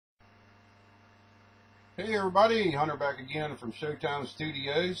Hey everybody, Hunter back again from Showtime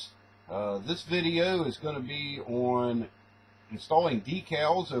Studios. This video is going to be on installing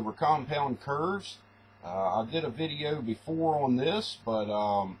decals over compound curves. I did a video before on this, but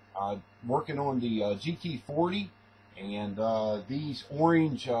I'm working on the GT40, and these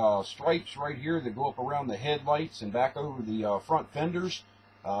orange stripes right here that go up around the headlights and back over the front fenders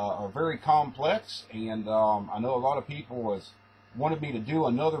are very complex, and I know a lot of people wanted me to do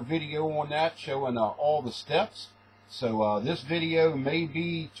another video on that showing all the steps. So this video may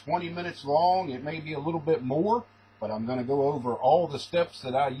be 20 minutes long, it may be a little bit more, but I'm going to go over all the steps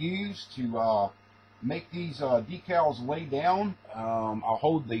that I use to make these decals lay down. I'll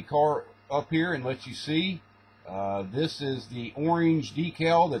hold the car up here and let you see. This is the orange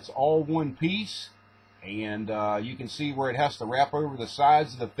decal that's all one piece, and you can see where it has to wrap over the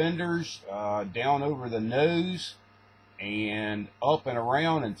sides of the fenders, down over the nose, and up and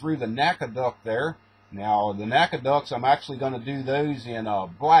around and through the NACA duct there. Now the NACA ducts, I'm actually going to do those in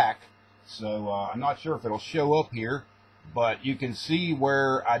black, so I'm not sure if it'll show up here, but you can see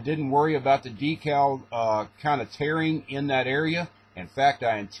where I didn't worry about the decal kind of tearing in that area. In fact,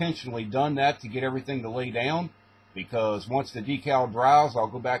 I intentionally done that to get everything to lay down, because once the decal dries, I'll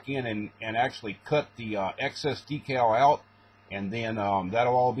go back in and actually cut the excess decal out, and then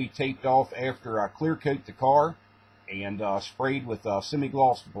that'll all be taped off after I clear coat the car and sprayed with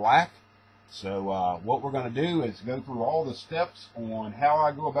semi-gloss black. So what we're going to do is go through all the steps on how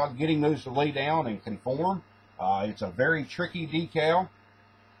I go about getting those to lay down and conform. It's a very tricky decal,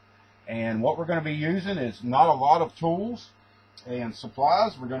 and what we're going to be using is not a lot of tools and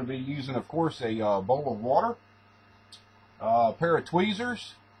supplies. We're going to be using, of course, a bowl of water, a pair of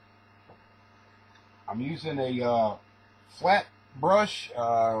tweezers. I'm using a flat brush,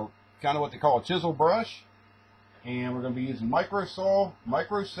 kind of what they call a chisel brush. And we're going to be using micro saw,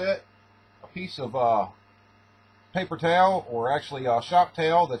 micro set, a piece of paper towel, or actually a shop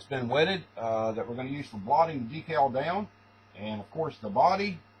towel that's been wetted, that we're going to use for blotting the decal down, and of course the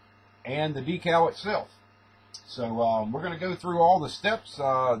body and the decal itself. So we're going to go through all the steps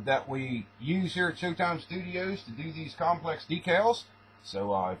that we use here at Showtime Studios to do these complex decals.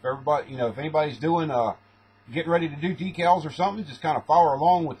 So if everybody, if anybody's doing getting ready to do decals or something, just kind of follow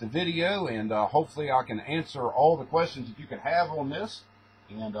along with the video, and hopefully I can answer all the questions that you can have on this.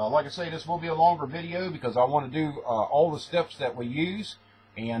 And like I say, this will be a longer video because I want to do all the steps that we use.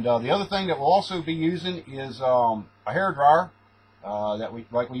 And the other thing that we'll also be using is a hair dryer that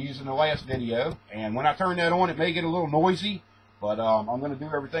we used in the last video. And when I turn that on, it may get a little noisy, but I'm going to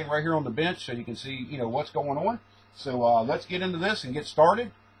do everything right here on the bench so you can see what's going on. So let's get into this and get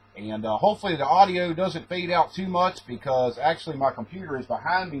started. And hopefully the audio doesn't fade out too much, because actually my computer is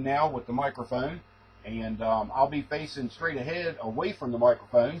behind me now with the microphone, and I'll be facing straight ahead away from the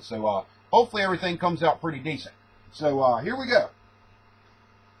microphone, so hopefully everything comes out pretty decent. So here we go.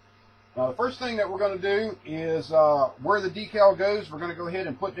 The first thing that we're going to do is where the decal goes, we're going to go ahead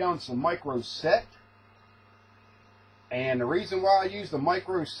and put down some micro set. And the reason why I use the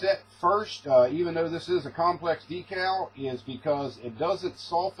micro set first, even though this is a complex decal, is because it doesn't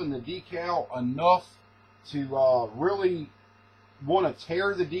soften the decal enough to really want to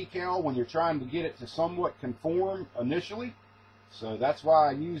tear the decal when you're trying to get it to somewhat conform initially. So that's why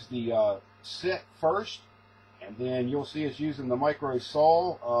I use the set first, and then you'll see us using the micro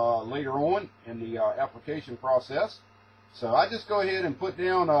saw later on in the application process. So I just go ahead and put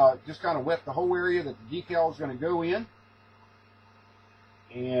down, just kind of wet the whole area that the decal is going to go in.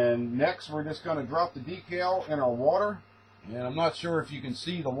 And next we're just going to drop the decal in our water. And I'm not sure if you can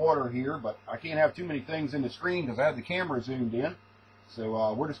see the water here, but I can't have too many things in the screen because I have the camera zoomed in.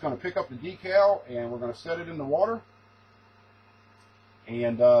 So we're just going to pick up the decal and we're going to set it in the water.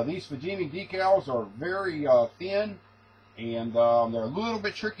 And these Fujimi decals are very thin, and they're a little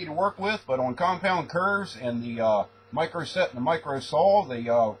bit tricky to work with, but on compound curves and the micro set and the micro saw, they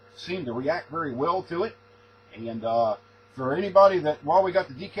seem to react very well to it. And for anybody that, while we got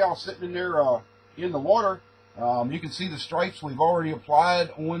the decal sitting in there in the water, you can see the stripes we've already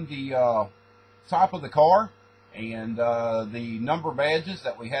applied on the top of the car, and the number badges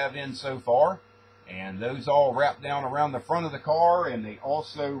that we have in so far. And those all wrap down around the front of the car, and they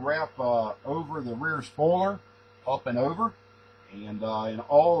also wrap over the rear spoiler, up and over. And in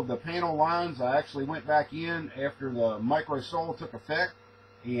all of the panel lines, I actually went back in after the micro saw took effect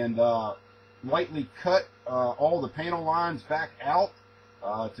and lightly cut all the panel lines back out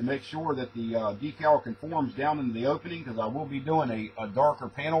to make sure that the decal conforms down into the opening, because I will be doing a darker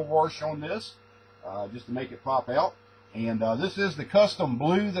panel wash on this just to make it pop out. And this is the custom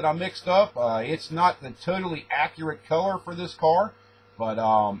blue that I mixed up. It's not the totally accurate color for this car, But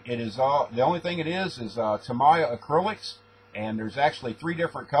it is the only thing it is Tamiya acrylics, and there's actually 3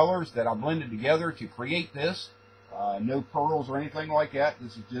 different colors that I blended together to create this. No pearls or anything like that.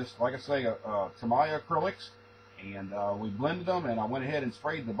 This is just, like I say, Tamiya acrylics, and we blended them, and I went ahead and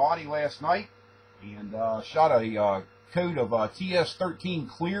sprayed the body last night, and shot a coat of TS13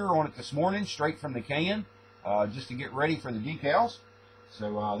 clear on it this morning, straight from the can, just to get ready for the decals.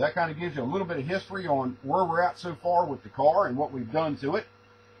 So that kind of gives you a little bit of history on where we're at so far with the car and what we've done to it.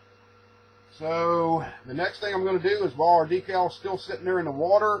 So the next thing I'm going to do is, while our decal is still sitting there in the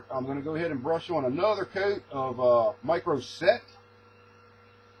water, I'm going to go ahead and brush on another coat of micro set.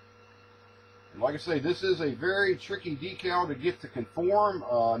 And like I say, this is a very tricky decal to get to conform.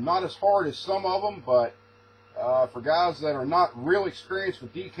 Not as hard as some of them, but for guys that are not real experienced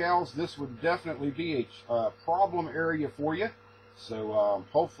with decals, this would definitely be a problem area for you. So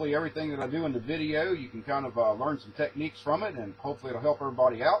hopefully everything that I do in the video, you can kind of learn some techniques from it, and hopefully it'll help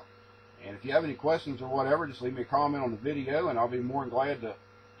everybody out. And if you have any questions or whatever, just leave me a comment on the video, and I'll be more than glad to,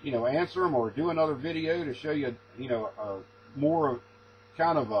 answer them, or do another video to show you, more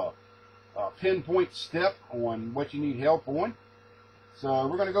kind of a pinpoint step on what you need help on. So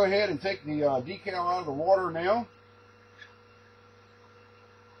we're going to go ahead and take the decal out of the water now.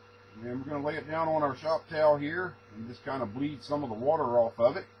 And we're going to lay it down on our shop towel here and just kind of bleed some of the water off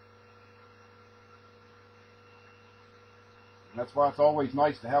of it. And that's why it's always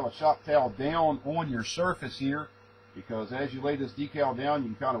nice to have a shop towel down on your surface here, because as you lay this decal down, you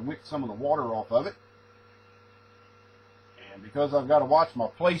can kind of wick some of the water off of it. And because I've got to watch my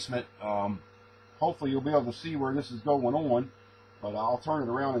placement, hopefully you'll be able to see where this is going on, but I'll turn it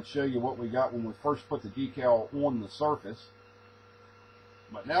around and show you what we got when we first put the decal on the surface.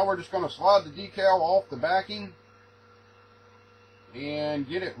 But now we're just going to slide the decal off the backing and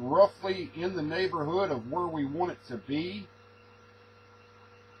get it roughly in the neighborhood of where we want it to be.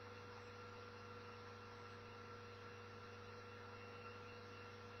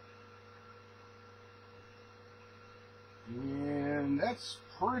 And that's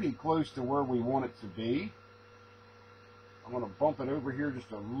pretty close to where we want it to be. I'm going to bump it over here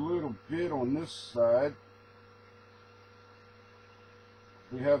just a little bit on this side.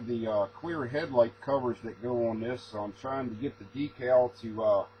 We have the clear headlight covers that go on this, so I'm trying to get the decal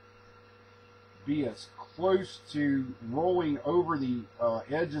to be as close to rolling over the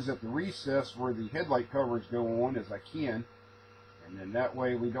edges at the recess where the headlight covers go on as I can. And then that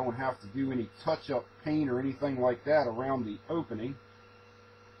way we don't have to do any touch-up paint or anything like that around the opening.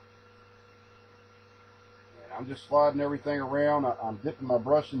 And I'm just sliding everything around. I'm dipping my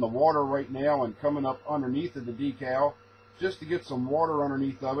brush in the water right now and coming up underneath of the decal just to get some water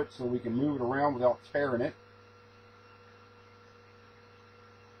underneath of it so we can move it around without tearing it.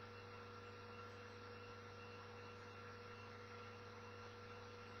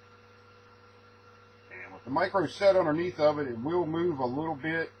 The micro set underneath of it, it will move a little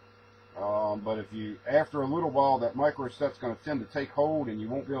bit, but if you, after a little while, that micro set's going to tend to take hold and you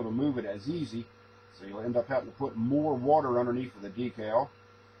won't be able to move it as easy, so you'll end up having to put more water underneath of the decal.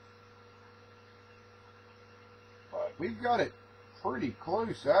 But we've got it pretty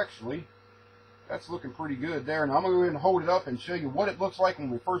close, actually. That's looking pretty good there. Now I'm going to go ahead and hold it up and show you what it looks like when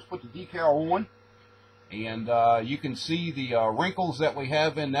we first put the decal on. And you can see the wrinkles that we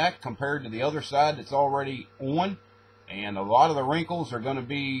have in that compared to the other side that's already on. And a lot of the wrinkles are going to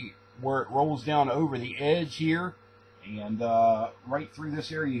be where it rolls down over the edge here. And right through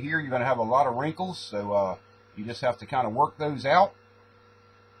this area here, you're going to have a lot of wrinkles. So you just have to kind of work those out.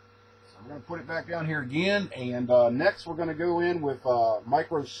 So we're going to put it back down here again. And next we're going to go in with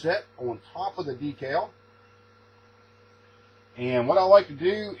micro set on top of the decal. And what I like to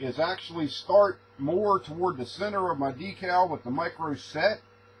do is actually start more toward the center of my decal with the micro set.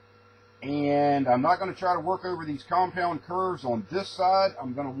 And I'm not going to try to work over these compound curves on this side.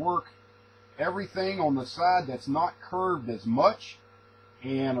 I'm going to work everything on the side that's not curved as much.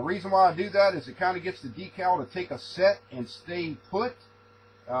 And the reason why I do that is it kind of gets the decal to take a set and stay put.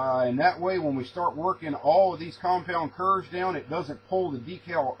 And that way when we start working all of these compound curves down, it doesn't pull the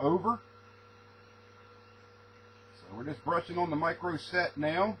decal over. We're just brushing on the micro set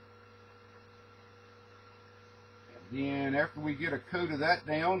now. And then after we get a coat of that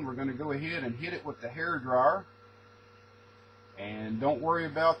down, we're going to go ahead and hit it with the hair dryer. And don't worry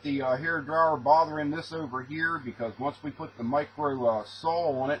about the hair dryer bothering this over here, because once we put the micro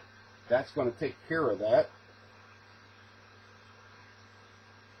saw on it, that's going to take care of that.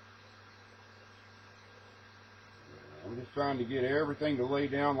 I'm just trying to get everything to lay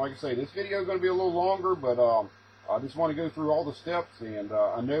down. Like I say, this video is going to be a little longer, but I just want to go through all the steps, and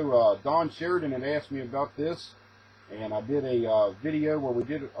I know Don Sheridan had asked me about this, and I did a video where we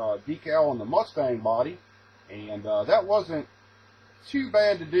did a decal on the Mustang body, and that wasn't too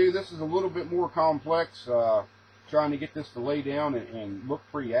bad to do. This is a little bit more complex, trying to get this to lay down and look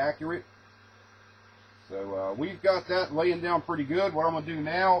pretty accurate. So we've got that laying down pretty good. What I'm going to do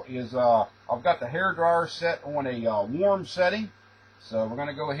now is I've got the hair dryer set on a warm setting. So we're going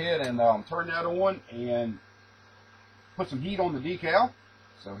to go ahead and turn that on and put some heat on the decal.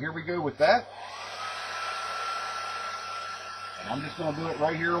 So here we go with that. And I'm just going to do it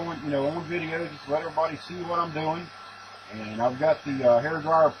right here on, on video, just to let everybody see what I'm doing. And I've got the hair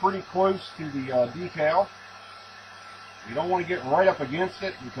dryer pretty close to the decal. You don't want to get right up against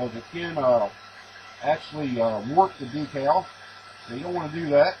it because it can actually warp the decal, so you don't want to do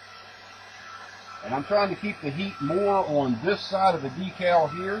that. And I'm trying to keep the heat more on this side of the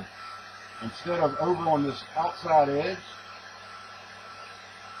decal here instead of over on this outside edge.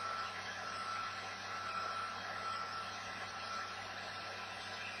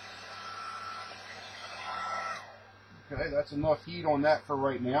 Okay, that's enough heat on that for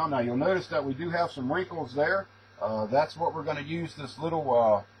right now. Now you'll notice that we do have some wrinkles there. That's what we're going to use this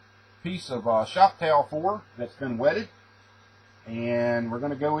little piece of shop towel for that's been wetted. And we're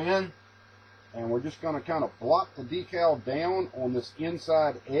going to go in and we're just going to kind of block the decal down on this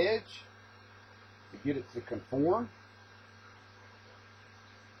inside edge to get it to conform.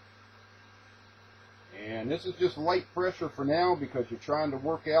 And this is just light pressure for now because you're trying to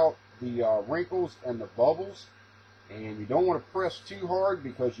work out the wrinkles and the bubbles. And you don't want to press too hard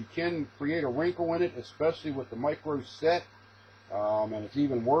because you can create a wrinkle in it, especially with the micro set. And it's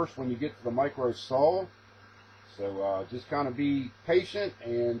even worse when you get to the micro saw. So just kind of be patient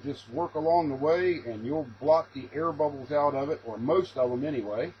and just work along the way, and you'll block the air bubbles out of it, or most of them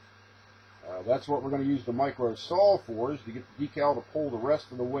anyway. That's what we're going to use the micro saw for, is to get the decal to pull the rest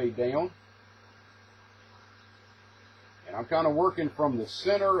of the way down. And I'm kind of working from the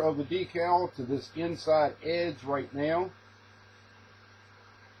center of the decal to this inside edge right now.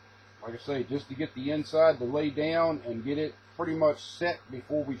 Like I say, just to get the inside to lay down and get it pretty much set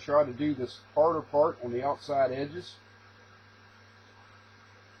before we try to do this harder part on the outside edges.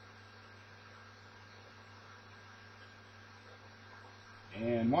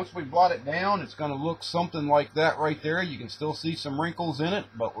 And once we blot it down, it's going to look something like that right there. You can still see some wrinkles in it,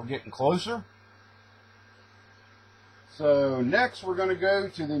 but we're getting closer. So next we're going to go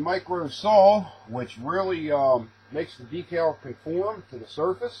to the micro saw, which really makes the decal conform to the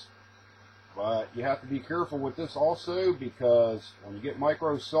surface. But you have to be careful with this also, because when you get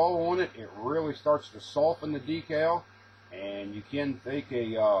micro saw on it, it really starts to soften the decal, and you can take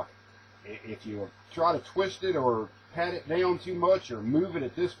if you try to twist it or pat it down too much or move it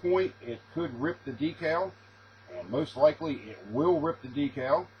at this point, it could rip the decal, and most likely it will rip the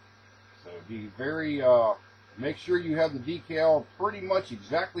decal. So be very make sure you have the decal pretty much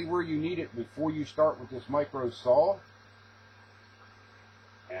exactly where you need it before you start with this micro saw.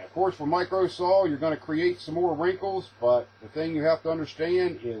 And of course, with micro saw, you're going to create some more wrinkles, but the thing you have to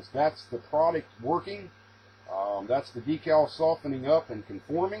understand is that's the product working. That's the decal softening up and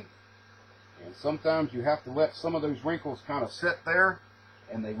conforming. And sometimes you have to let some of those wrinkles kind of sit there,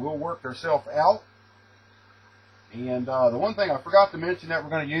 and they will work themselves out. And the one thing I forgot to mention that we're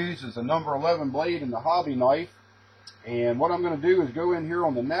going to use is a number 11 blade and the hobby knife. And what I'm going to do is go in here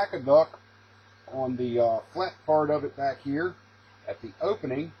on the NACA on the flat part of it back here at the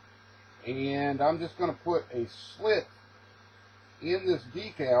opening, and I'm just going to put a slit in this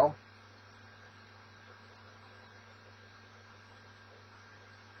decal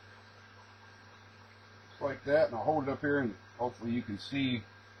just like that, and I'll hold it up here and hopefully you can see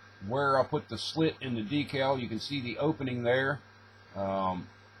where I put the slit in the decal. You can see the opening there.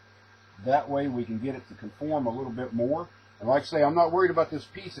 That way we can get it to conform a little bit more. And like I say, I'm not worried about this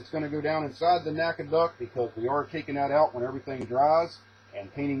piece that's going to go down inside the NACA duct, because we are taking that out when everything dries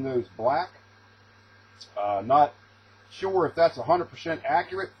and painting those black. Not sure if that's 100%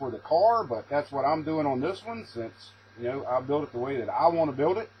 accurate for the car, but that's what I'm doing on this one, since I built it the way that I want to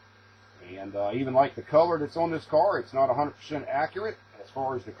build it. And even like the color that's on this car, it's not 100% accurate as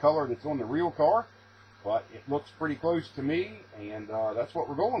far as the color that's on the real car, but it looks pretty close to me, and that's what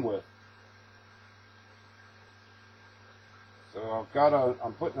we're going with. So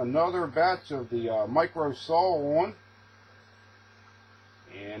I'm putting another batch of the micro saw on,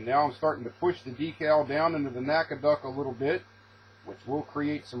 and now I'm starting to push the decal down into the NACA duct a little bit, which will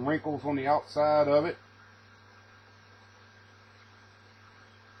create some wrinkles on the outside of it.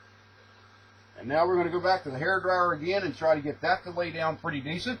 And now we're going to go back to the hairdryer again and try to get that to lay down pretty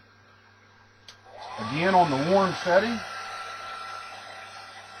decent. Again on the warm setting.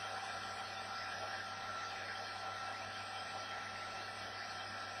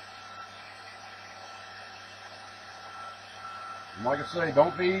 And like I say,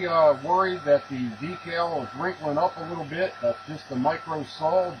 don't be worried that the decal is wrinkling up a little bit. That's just the micro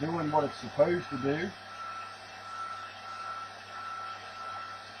saw doing what it's supposed to do.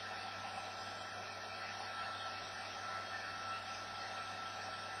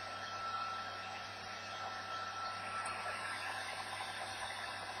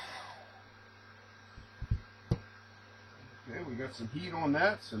 Okay, we got some heat on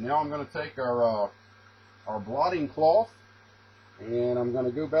that, so now I'm going to take our blotting cloth and I'm going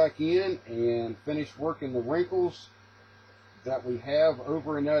to go back in and finish working the wrinkles that we have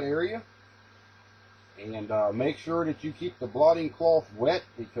over in that area. And make sure that you keep the blotting cloth wet,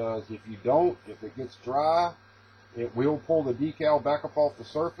 because if you don't, if it gets dry, it will pull the decal back up off the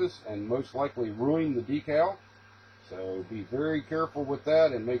surface and most likely ruin the decal. So be very careful with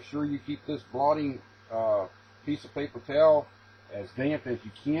that, and make sure you keep this blotting piece of paper towel as damp as you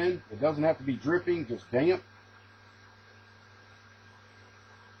can. It doesn't have to be dripping, just damp.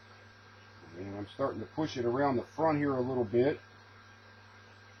 And I'm starting to push it around the front here a little bit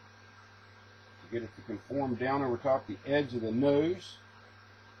to get it to conform down over top the edge of the nose.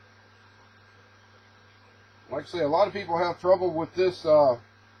 Like I say, a lot of people have trouble with this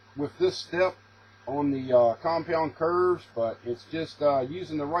step on the compound curves, but it's just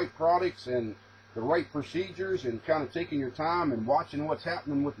using the right products and the right procedures and kind of taking your time and watching what's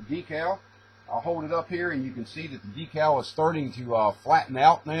happening with the decal. I'll hold it up here and you can see that the decal is starting to flatten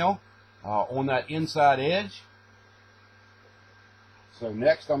out now on that inside edge. So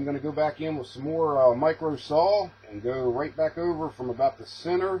next I'm going to go back in with some more micro saw and go right back over from about the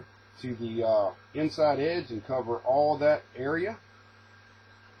center to the inside edge and cover all that area.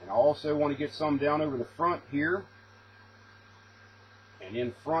 And I also want to get some down over the front here and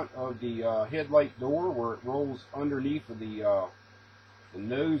in front of the headlight door where it rolls underneath of the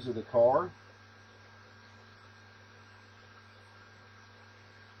nose of the car.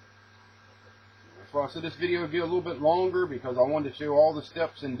 That's why I said this video would be a little bit longer, because I wanted to show all the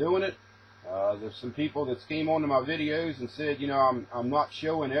steps in doing it. There's some people that came onto my videos and said, you know, I'm not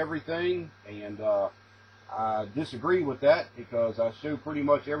showing everything, and I disagree with that, because I show pretty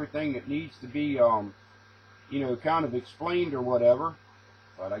much everything that needs to be, you know, kind of explained or whatever.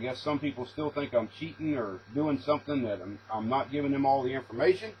 But I guess some people still think I'm cheating or doing something, that I'm not giving them all the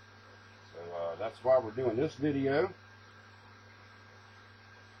information. So that's why we're doing this video.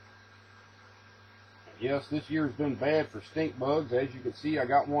 And yes, this year's been bad for stink bugs. As you can see, I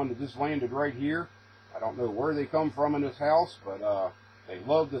got one that just landed right here. I don't know where they come from in this house, but they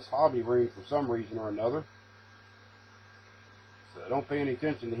love this hobby room for some reason or another. So don't pay any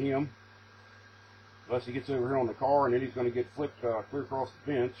attention to him, unless he gets over here on the car, and then he's going to get flipped clear across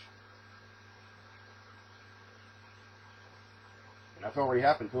the bench. And that's already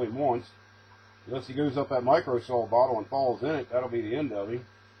happened to him once. Unless he goes up that micro saw bottle and falls in it, that'll be the end of him.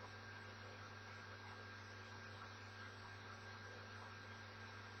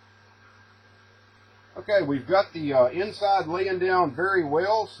 Okay, we've got the inside laying down very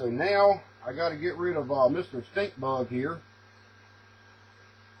well, so now I got to get rid of Mr. Stink Bug here.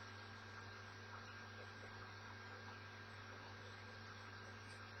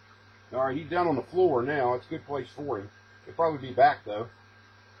 Alright, he's down on the floor now. It's a good place for him. He'll probably be back though.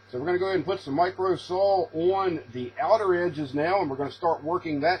 So we're going to go ahead and put some micro saw on the outer edges now, and we're going to start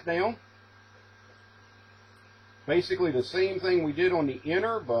working that down. Basically the same thing we did on the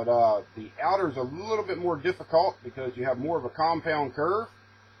inner, but the outer is a little bit more difficult because you have more of a compound curve.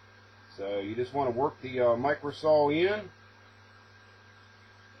 So you just want to work the micro saw in and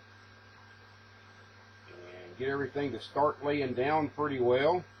get everything to start laying down pretty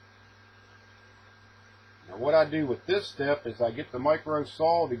well. Now what I do with this step is I get the micro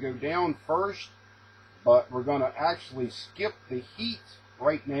saw to go down first, but we're going to actually skip the heat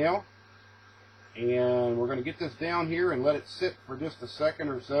right now. And we're going to get this down here and let it sit for just a second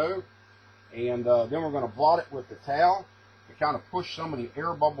or so. And then we're going to blot it with the towel to kind of push some of the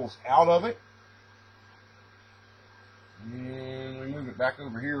air bubbles out of it. And we move it back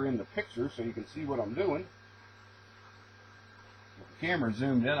over here in the picture so you can see what I'm doing. With the camera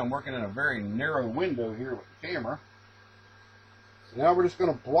zoomed in, I'm working in a very narrow window here with the camera. So now we're just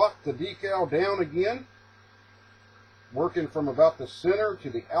going to blot the decal down again, working from about the center to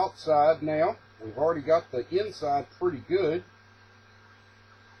the outside now. We've already got the inside pretty good.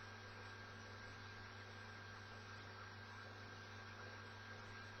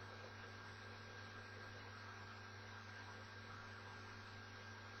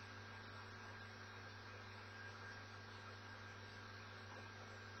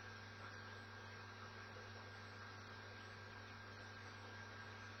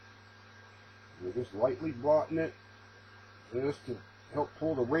 We're just lightly blotting it just to help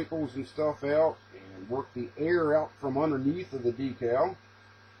pull the wrinkles and stuff out and work the air out from underneath of the decal.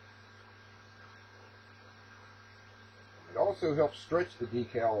 It also helps stretch the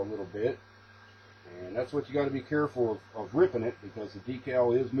decal a little bit, and that's what you got to be careful of ripping it, because the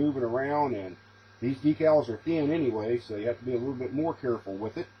decal is moving around, and these decals are thin anyway, so you have to be a little bit more careful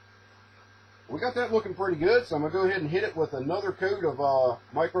with it. We got that looking pretty good, so I'm going to go ahead and hit it with another coat of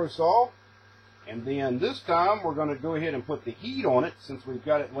microsol. And then this time we're going to go ahead and put the heat on it, since we've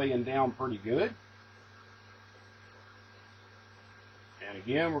got it laying down pretty good. And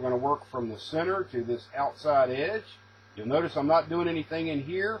again, we're going to work from the center to this outside edge. You'll notice I'm not doing anything in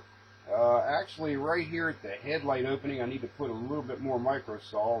here. Actually, right here at the headlight opening, I need to put a little bit more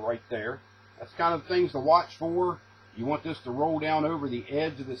microsol right there. That's kind of things to watch for. You want this to roll down over the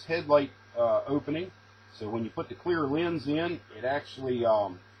edge of this headlight opening. So when you put the clear lens in, it actually...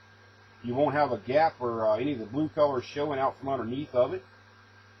 you won't have a gap or any of the blue color showing out from underneath of it.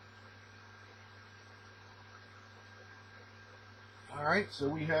 Alright, so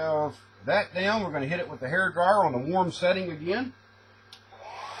we have that down. We're going to hit it with the hairdryer on the warm setting again.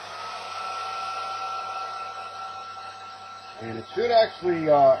 And it should actually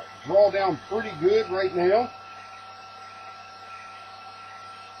draw down pretty good right now.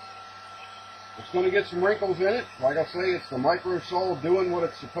 It's going to get some wrinkles in it. Like I say, it's the microsol doing what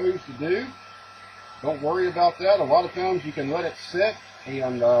it's supposed to do. Don't worry about that. A lot of times you can let it sit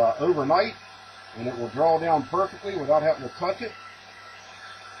and overnight, and it will draw down perfectly without having to touch it.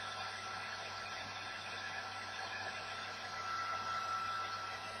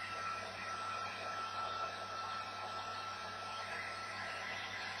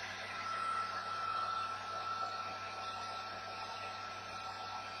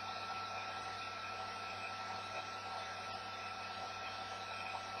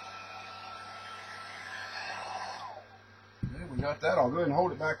 We got that. I'll go ahead and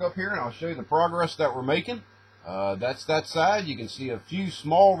hold it back up here, and I'll show you the progress that we're making. That's that side. You can see a few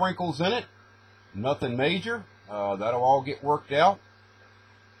small wrinkles in it. Nothing major. That'll all get worked out.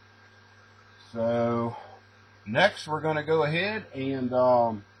 So next we're going to go ahead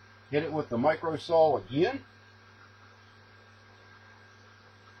and hit it with the microsol again.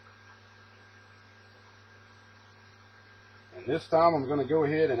 And this time I'm going to go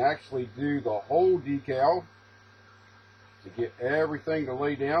ahead and actually do the whole decal. To get everything to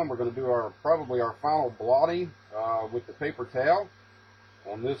lay down, we're going to do probably our final blotting with the paper towel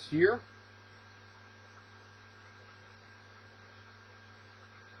on this here.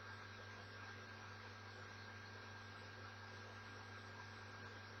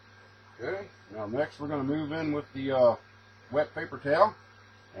 Okay, now next we're going to move in with the wet paper towel.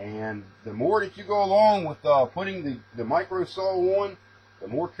 And the more that you go along with putting the microsol on, the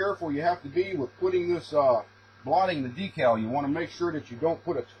more careful you have to be with putting this blotting the decal. You want to make sure that you don't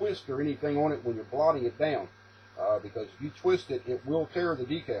put a twist or anything on it when you're blotting it down, because if you twist it, it will tear the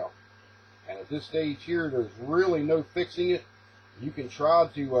decal. And at this stage here, there's really no fixing it. You can try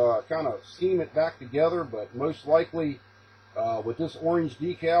to kind of seam it back together, but most likely with this orange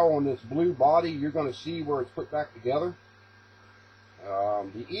decal on this blue body, you're going to see where it's put back together.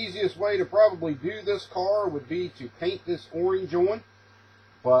 The easiest way to probably do this car would be to paint this orange on.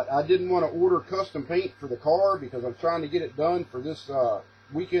 But I didn't want to order custom paint for the car because I'm trying to get it done for this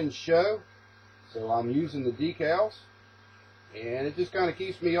weekend show. So I'm using the decals. And it just kind of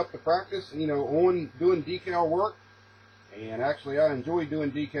keeps me up to practice, you know, on doing decal work. And actually I enjoy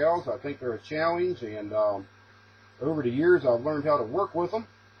doing decals. I think they're a challenge. And over the years I've learned how to work with them.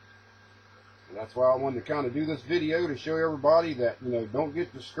 And that's why I wanted to kind of do this video to show everybody that, you know, don't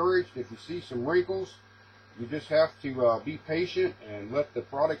get discouraged if you see some wrinkles. You just have to be patient and let the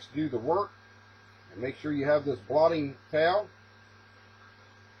products do the work. And make sure you have this blotting towel.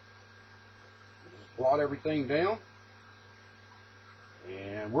 Just blot everything down.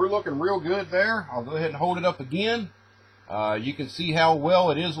 And we're looking real good there. I'll go ahead and hold it up again. You can see how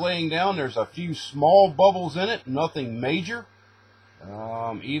well it is laying down. There's a few small bubbles in it, nothing major.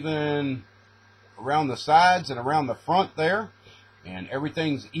 Even around the sides and around the front there. And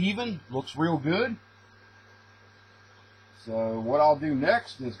everything's even, looks real good. So what I'll do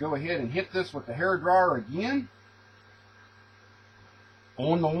next is go ahead and hit this with the hairdryer again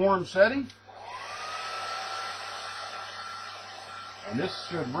on the warm setting. And this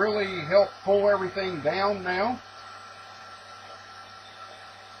should really help pull everything down now.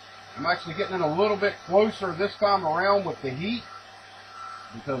 I'm actually getting it a little bit closer this time around with the heat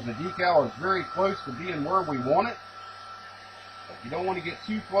because the decal is very close to being where we want it. You don't want to get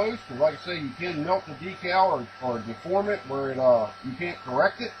too close, because like I say, you can melt the decal or deform it where it you can't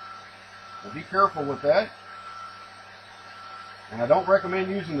correct it. So be careful with that. And I don't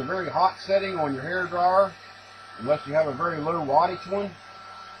recommend using the very hot setting on your hair dryer unless you have a very low wattage one.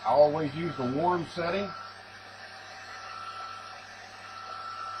 I always use the warm setting.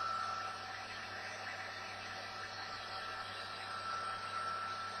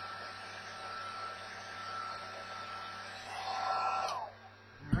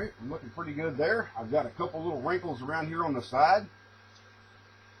 Alright, I'm looking pretty good there. I've got a couple little wrinkles around here on the side.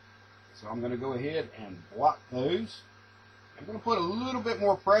 So I'm going to go ahead and block those. I'm going to put a little bit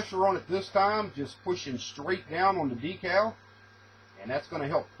more pressure on it this time, just pushing straight down on the decal. And that's going to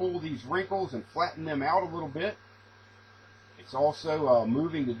help pull these wrinkles and flatten them out a little bit. It's also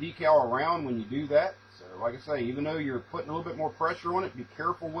moving the decal around when you do that. So like I say, even though you're putting a little bit more pressure on it, be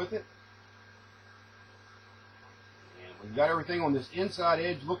careful with it. And we've got everything on this inside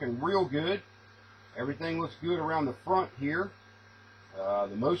edge looking real good. Everything looks good around the front here.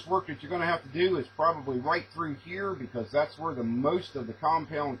 The most work that you're going to have to do is probably right through here, because that's where the most of the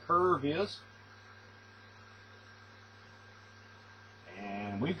compound curve is.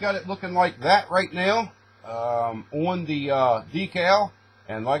 And we've got it looking like that right now on the decal.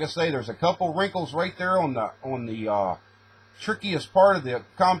 And like I say, there's a couple wrinkles right there on the trickiest part of the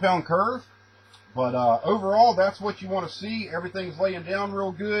compound curve. But overall, that's what you want to see. Everything's laying down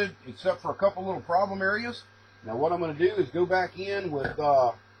real good, except for a couple little problem areas. Now what I'm going to do is go back in with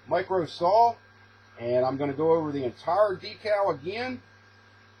micro saw, and I'm going to go over the entire decal again.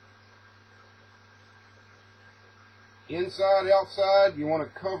 Inside, outside, you want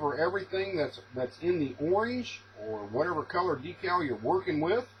to cover everything that's in the orange or whatever color decal you're working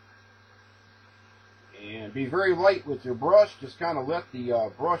with. And be very light with your brush. Just kind of let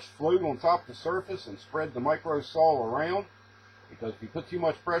the brush float on top of the surface and spread the micro saw around. Because if you put too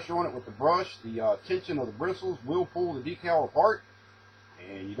much pressure on it with the brush, the tension of the bristles will pull the decal apart.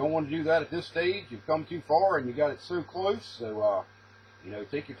 And you don't want to do that at this stage. You've come too far and you got it so close. So, you know,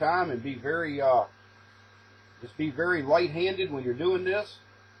 take your time and be very, just be very light-handed when you're doing this.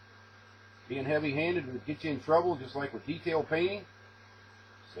 Being heavy-handed will get you in trouble, just like with detail painting.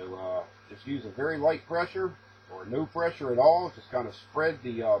 So, just use a very light pressure or no pressure at all. Just kind of spread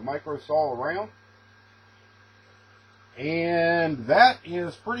the micro saw around. And that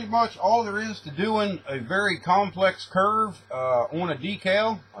is pretty much all there is to doing a very complex curve on a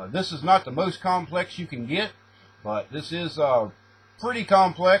decal. This is not the most complex you can get, but this is pretty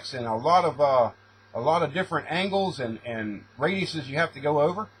complex and a lot of different angles and radiuses you have to go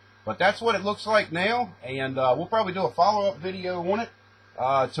over. But that's what it looks like now, and we'll probably do a follow-up video on it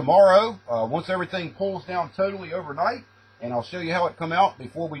tomorrow once everything pulls down totally overnight, and I'll show you how it come out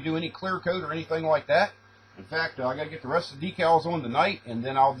before we do any clear coat or anything like that. In fact, I got to get the rest of the decals on tonight, and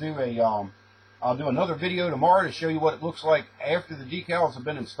then I'll do another video tomorrow to show you what it looks like after the decals have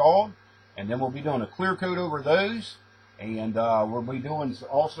been installed, and then we'll be doing a clear coat over those, and we'll be doing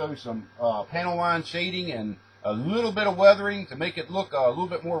also some panel line shading and a little bit of weathering to make it look a little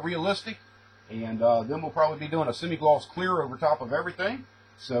bit more realistic, and then we'll probably be doing a semi-gloss clear over top of everything.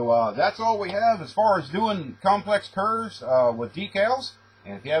 So that's all we have as far as doing complex curves with decals.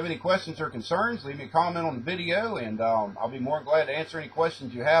 And if you have any questions or concerns, leave me a comment on the video, and I'll be more than glad to answer any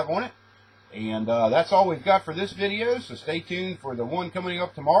questions you have on it. And that's all we've got for this video, so stay tuned for the one coming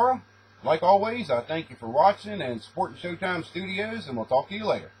up tomorrow. Like always, I thank you for watching and supporting Showtime Studios, and we'll talk to you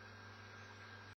later.